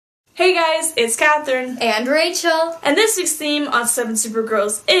Hey guys, it's Katherine and Rachel, and this week's theme on 7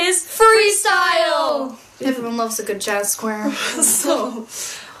 Supergirls is freestyle. Everyone loves a good jazz square. For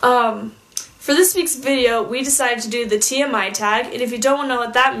this week's video, we decided to do the TMI tag, and if you don't know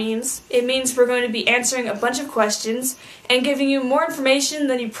what that means, it means we're going to be answering a bunch of questions and giving you more information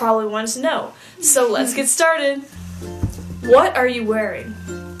than you probably want to know. So let's get started. What are you wearing?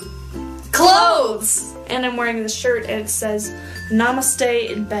 Clothes! And I'm wearing this shirt and it says Namaste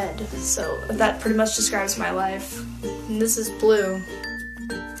in bed, so that pretty much describes my life. And this is blue.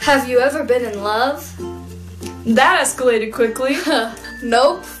 Have you ever been in love? That escalated quickly.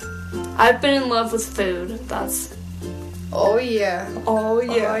 Nope. I've been in love with food. That's... Oh yeah. Oh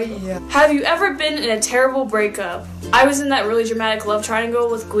yeah. Oh yeah. Have you ever been in a terrible breakup? I was in that really dramatic love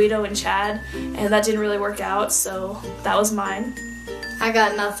triangle with Guido and Chad, and that didn't really work out, so that was mine. I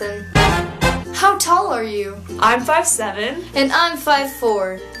got nothing. How tall are you? I'm 5'7". And I'm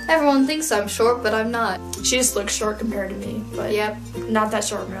 5'4". Everyone thinks I'm short, but I'm not. She just looks short compared to me, but Yep. not that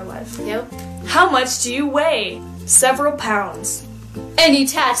short in real life. Yep. How much do you weigh? Several pounds. Any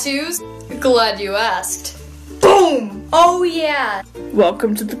tattoos? Glad you asked. Boom! Oh yeah.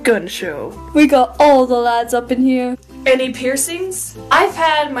 Welcome to the gun show. We got all the lads up in here. Any piercings? I've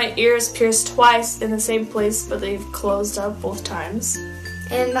had my ears pierced twice in the same place, but they've closed up both times.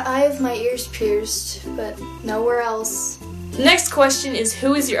 And I have my ears pierced, but nowhere else. Next question is,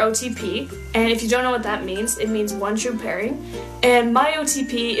 who is your OTP? And if you don't know what that means, it means one true pairing. And my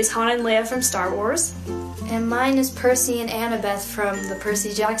OTP is Han and Leia from Star Wars. And mine is Percy and Annabeth from the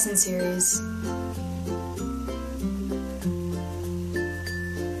Percy Jackson series.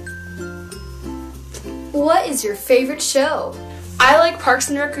 What is your favorite show? I like Parks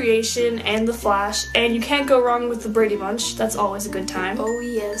and Recreation and The Flash, and you can't go wrong with the Brady Bunch. That's always a good time. Oh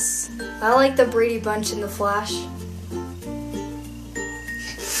yes. I like the Brady Bunch and The Flash.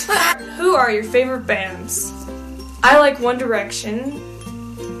 Who are your favorite bands? I like One Direction.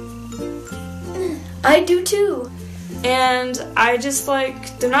 I do too. And I just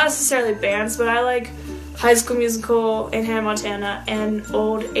like, they're not necessarily bands, but I like High School Musical and Hannah Montana and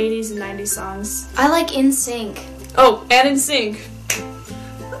old 80s and 90s songs. I like NSYNC. Oh, and NSYNC.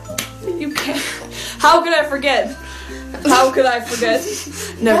 You can't. How could I forget? How could I forget?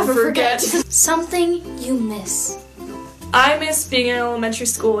 Never forget. Something you miss. I miss being in elementary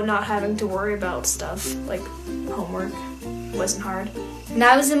school and not having to worry about stuff like homework. Wasn't hard. And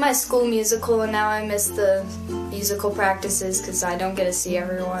I was in my school musical, and now I miss the musical practices because I don't get to see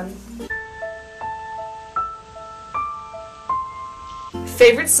everyone.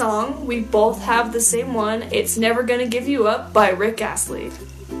 Favorite song? We both have the same one. It's Never Gonna Give You Up by Rick Astley.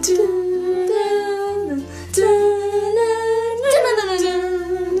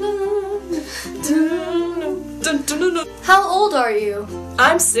 How old are you?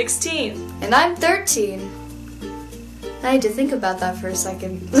 I'm 16. And I'm 13. I had to think about that for a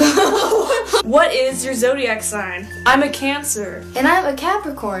second. What is your zodiac sign? I'm a Cancer. And I'm a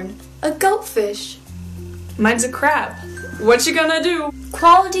Capricorn, a goatfish. Mine's a crab. What you gonna do?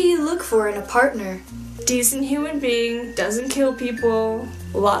 Quality you look for in a partner. Decent human being, doesn't kill people,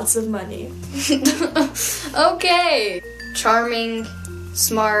 lots of money. Okay. Charming,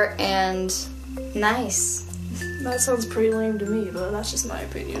 smart, and nice. That sounds pretty lame to me, but that's just my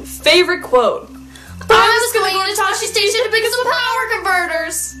opinion. Favorite quote? I'm just going to Tashi Station to pick up some power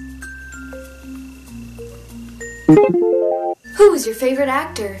converters. Who is your favorite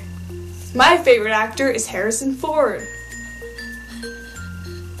actor? My favorite actor is Harrison Ford.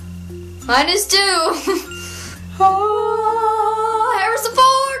 Mine is too. Oh, Harrison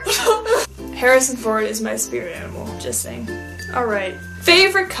Ford. Harrison Ford is my spirit animal, just saying. Alright.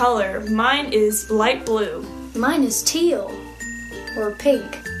 Favorite color? Mine is light blue. Mine is teal. Or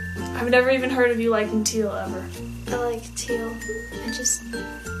pink. I've never even heard of you liking teal ever. I like teal.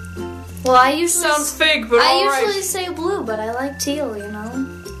 Well, I usually... Sounds fake, but alright. I usually say blue, but I like teal, you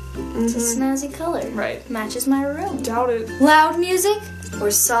know? It's a snazzy color. Right. Matches my room. Doubt it. Loud music or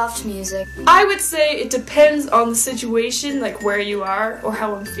soft music? I would say it depends on the situation, like where you are or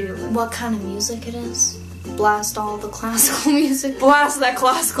how I'm feeling. What kind of music it is? Blast all the classical music. Blast that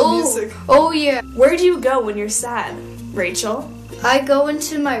classical music. Oh yeah. Where do you go when you're sad, Rachel? I go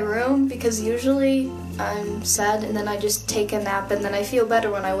into my room because usually I'm sad and then I just take a nap and then I feel better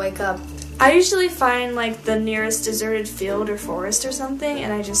when I wake up. I usually find like the nearest deserted field or forest or something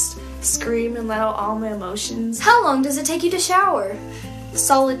and I just scream and let out all my emotions. How long does it take you to shower?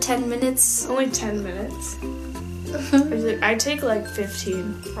 Solid 10 minutes. Only 10 minutes. I take like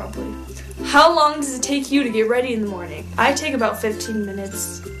 15 probably. How long does it take you to get ready in the morning? I take about 15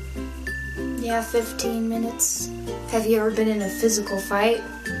 minutes. Yeah, 15 minutes. Have you ever been in a physical fight?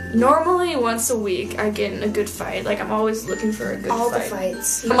 Normally, once a week, I get in a good fight. Like, I'm always looking for a good All fight. the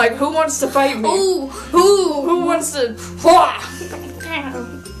fights. I'm like, who wants to fight me? Ooh, Who wants to...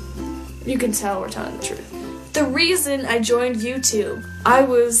 You can tell we're telling the truth. The reason I joined YouTube, I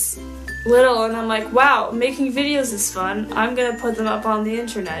was little and I'm like, wow, making videos is fun. I'm gonna put them up on the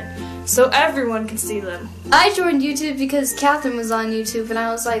internet so everyone can see them. I joined YouTube because Katherine was on YouTube and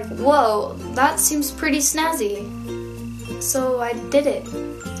I was like, whoa, that seems pretty snazzy. So I did it.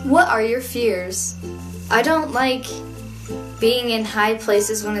 What are your fears? I don't like being in high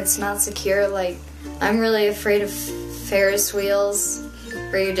places when it's not secure. Like, I'm really afraid of Ferris wheels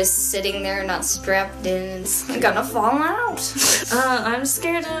where you're just sitting there not strapped in and it's gonna fall out. I'm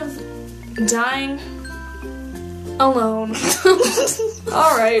scared of dying alone.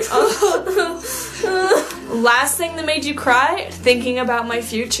 Alright. Last thing that made you cry? Thinking about my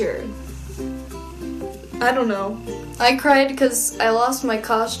future. I don't know. I cried because I lost my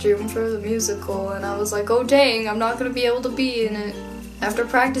costume for the musical and I was like, oh dang, I'm not gonna be able to be in it after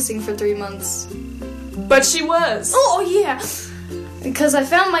practicing for 3 months. But she was. Oh yeah! Because I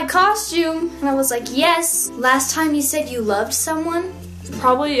found my costume and I was like, yes. Last time you said you loved someone?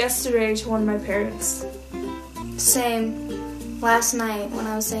 Probably yesterday to one of my parents. Same. Last night when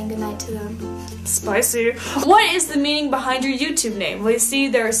I was saying goodnight to them. Spicy. What is the meaning behind your YouTube name? Well, you see,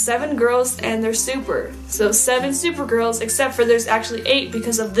 there are 7 girls and they're super. So 7 super girls, except for there's actually 8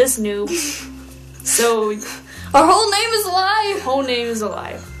 because of this noob. So our whole name is a lie! whole name is a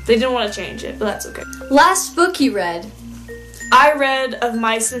lie. They didn't want to change it, but that's okay. Last book you read? I read Of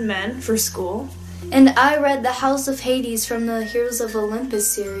Mice and Men for school. And I read The House of Hades from the Heroes of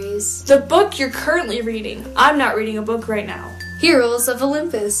Olympus series. The book you're currently reading. I'm not reading a book right now. Heroes of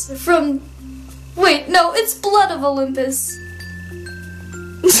Olympus from... Wait, no, it's Blood of Olympus.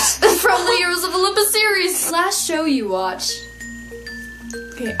 From the Heroes of Olympus series. Last show you watched?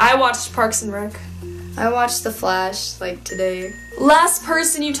 Okay, I watched Parks and Rec. I watched The Flash, like, today. Last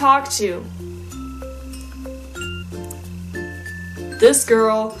person you talked to. This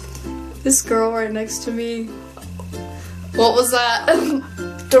girl. This girl right next to me. What was that?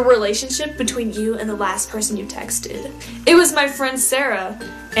 The relationship between you and the last person you texted. It was my friend Sarah,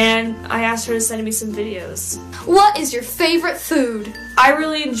 and I asked her to send me some videos. What is your favorite food? I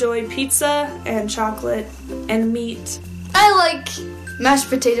really enjoy pizza and chocolate and meat. I like mashed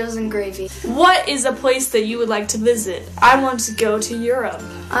potatoes and gravy. What is a place that you would like to visit? I want to go to Europe.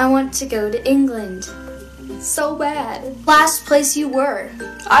 I want to go to England. So bad. Last place you were?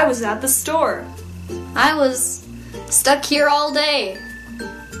 I was at the store. I was stuck here all day.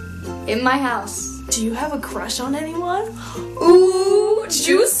 In my house. Do you have a crush on anyone? Ooh,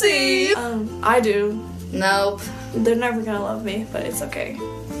 juicy. I do. Nope. They're never gonna love me, but it's okay.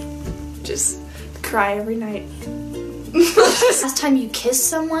 Just cry every night. Last time you kissed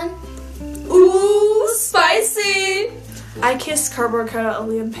someone? Ooh, spicy! I kissed cardboard cutout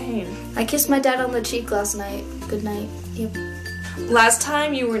Liam Payne. I kissed my dad on the cheek last night. Good night. Yep. Last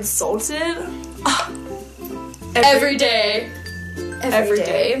time you were insulted? Every day. Every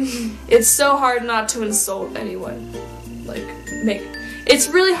day. It's so hard not to insult anyone. It's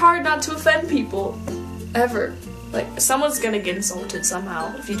really hard not to offend people. Ever. Like, someone's gonna get insulted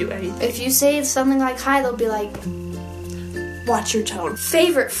somehow if you do anything. If you say something like hi, they'll be like, watch your tone.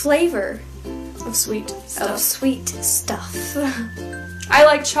 favorite flavor Of sweet stuff. of sweet stuff. I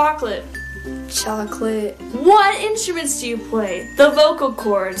like chocolate. Chocolate. What instruments do you play? The vocal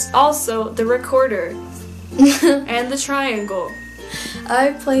cords, also the recorder, and the triangle.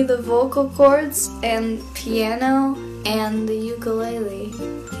 I play the vocal cords and piano and the ukulele.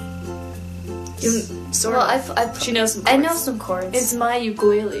 She knows some chords. I know some chords. It's my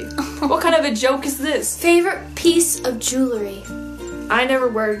ukulele. What kind of a joke is this? Favorite piece of jewelry? I never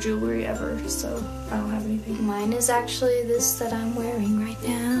wear jewelry ever, so I don't have anything. Mine is actually this that I'm wearing right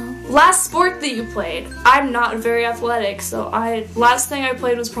now. Last sport that you played. I'm not very athletic, so last thing I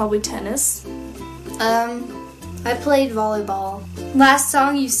played was probably tennis. I played volleyball. Last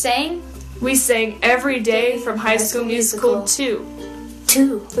song you sang? We sang Every Day from High School Musical 2.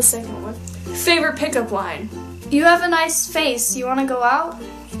 2. The second one. Favorite pickup line? You have a nice face. You want to go out?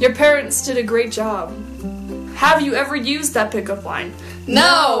 Your parents did a great job. Have you ever used that pickup line?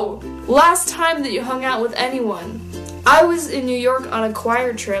 No! Last time that you hung out with anyone? I was in New York on a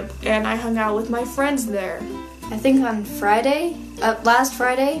choir trip, and I hung out with my friends there. I think on Friday? Last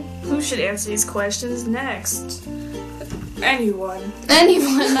Friday? Who should answer these questions next? Anyone.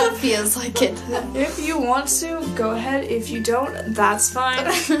 Anyone that feels like it. If you want to, go ahead. If you don't, that's fine.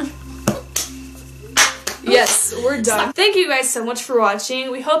 Yes, we're done. Thank you guys so much for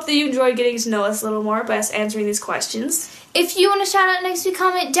watching. We hope that you enjoyed getting to know us a little more by us answering these questions. If you want to shout out next week,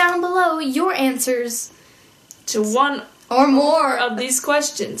 comment down below your answers To one or more of these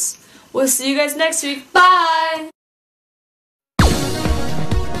questions. We'll see you guys next week. Bye!